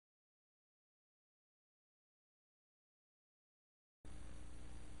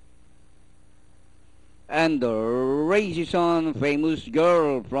And the race is on. Famous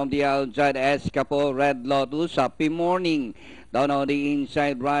Girl from the outside. Escapo, Red Lotus, Happy Morning. Down on the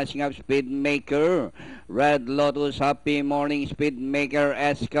inside, rushing up Speedmaker. Red Lotus, Happy Morning, Speedmaker,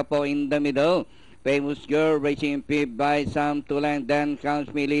 Escapo in the middle. Famous Girl racing FEB by some to length. Then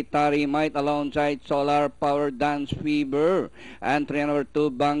comes Military Might alongside Solar Power, Dance Fever. Entry number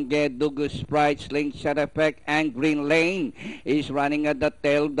 2, Bangge, Dugus Sprite, Slingshot Effect, and Green Lane is running at the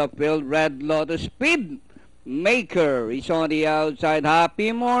tail of the field. Red Lotus, Speed Maker is on the outside.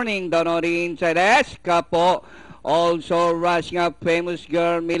 Happy Morning down on the inside. Escapo also rushing up. Famous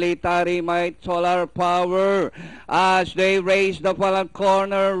Girl, Military Might, Solar Power as they race the final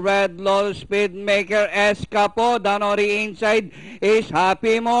corner. Red Lotus, Speed Maker, Escapo down on the inside is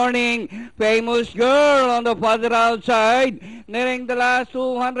Happy Morning. Famous Girl on the further outside, nearing the last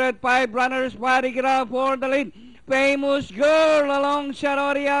 205 runners fighting it out for the lead. Famous Girl alongside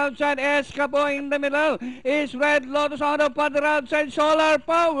on the outside. Escapo in the middle is Red Lotus on the further outside. Solar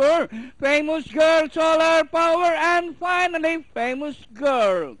Power, Famous Girl, Solar Power, and finally Famous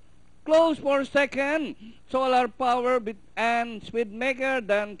Girl. Close for second. Solar Power and Speedmaker.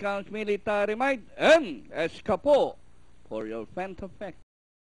 Then comes Military Might and Escapo for your Fent effect.